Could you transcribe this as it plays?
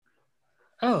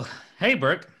Oh, hey,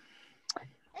 Brooke.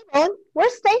 Hey man,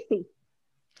 where's Stacy?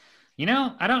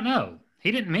 I don't know.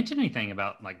 He didn't mention anything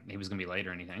about like he was gonna be late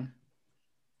or anything.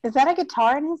 Is that a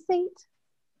guitar in his seat?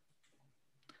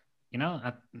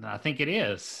 I think it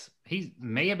is. He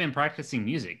may have been practicing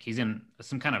music. He's in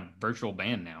some kind of virtual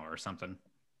band now or something.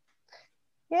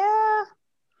 Yeah, I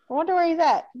wonder where he's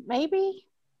at. Maybe.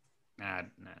 I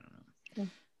don't know.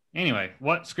 Anyway,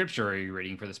 what scripture are you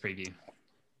reading for this preview?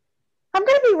 I'm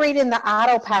going to be reading the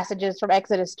idle passages from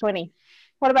Exodus 20.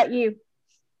 What about you?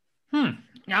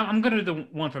 I'm going to do the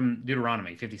one from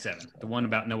Deuteronomy 57, the one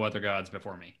about no other gods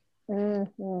before me.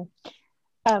 Mm-hmm.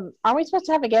 Are we supposed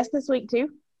to have a guest this week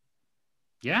too?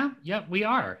 Yeah, we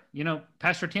are.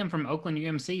 Pastor Tim from Oakland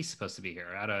UMC is supposed to be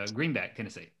here out of Greenback,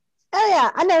 Tennessee. Oh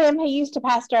yeah, I know him. He used to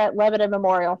pastor at Lebanon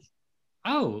Memorial.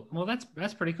 Oh, well,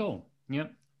 that's pretty cool.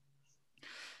 Yep.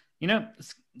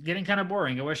 It's getting kind of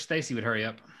boring. I wish Stacy would hurry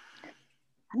up.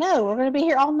 I know, we're going to be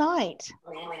here all night.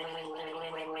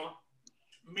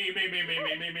 Me,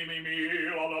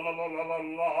 la, la, la, la, la,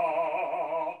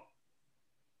 la.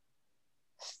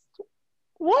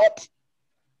 What?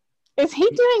 Is he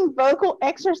doing vocal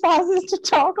exercises to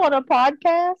talk on a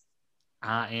podcast?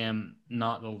 I am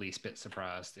not the least bit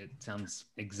surprised. It sounds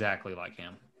exactly like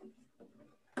him.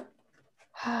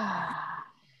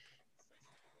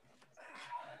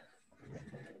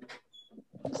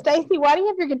 Stacy, why do you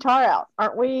have your guitar out?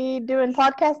 Aren't we doing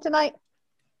podcast tonight?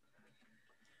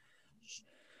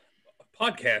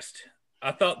 Podcast.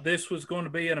 I thought this was going to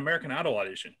be an American Idol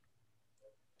audition.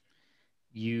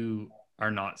 You are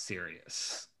not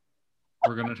serious.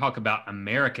 We're going to talk about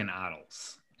American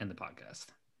Idols in the podcast.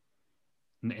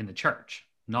 In the church,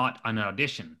 not an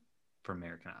audition for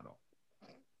American Idol.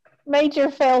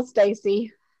 Major fail,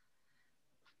 Stacy.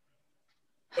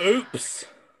 Oops.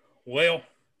 Well,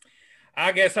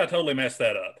 I guess I totally messed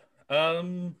that up.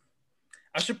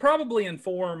 I should probably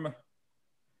inform.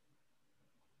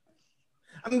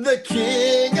 I'm the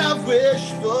king of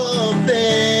wishful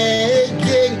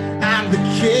thinking. I'm the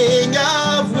king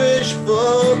of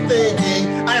wishful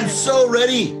thinking. I'm so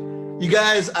ready. You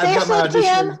guys, I've got my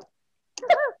audition.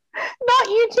 Not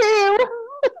you too.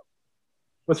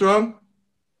 What's wrong?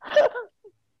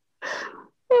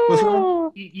 What's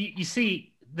wrong? You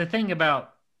see, the thing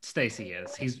about Stacy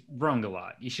is he's wrong a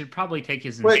lot. You should probably take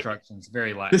his instructions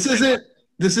very lightly.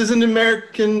 This isn't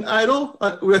American Idol?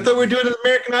 I thought we were doing an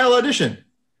American Idol audition.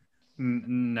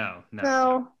 No.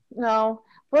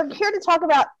 We're here to talk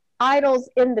about idols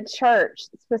in the church,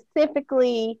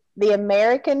 specifically the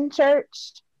American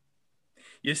church.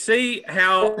 You see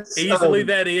how easily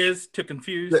that is to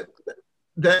confuse?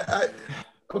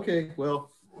 Okay,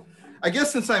 well, I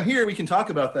guess since I'm here, we can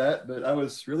talk about that, but I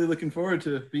was really looking forward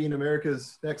to being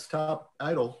America's next top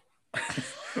idol.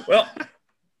 Well,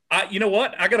 you know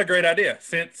what? I got a great idea.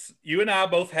 Since you and I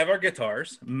both have our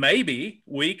guitars, maybe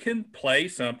we can play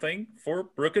something for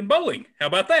Brooke and Bowling. How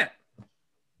about that?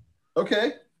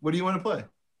 Okay. What do you want to play?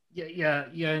 Yeah.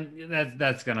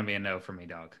 That's going to be a no for me,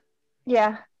 dog.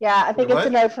 Yeah. I think it's a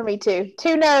no for me too.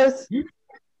 2 no's.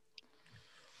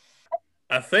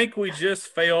 I think we just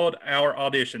failed our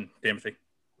audition, Timothy.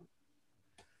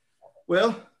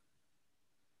 Well,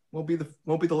 won't be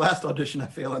the last audition I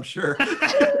fail, I'm sure.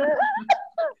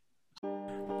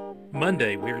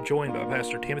 Monday, we are joined by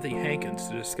Pastor Timothy Hankins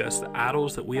to discuss the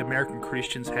idols that we American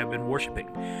Christians have been worshiping.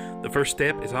 The first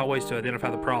step is always to identify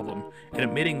the problem and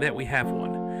admitting that we have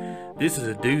one. This is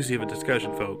a doozy of a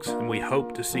discussion, folks, and we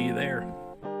hope to see you there.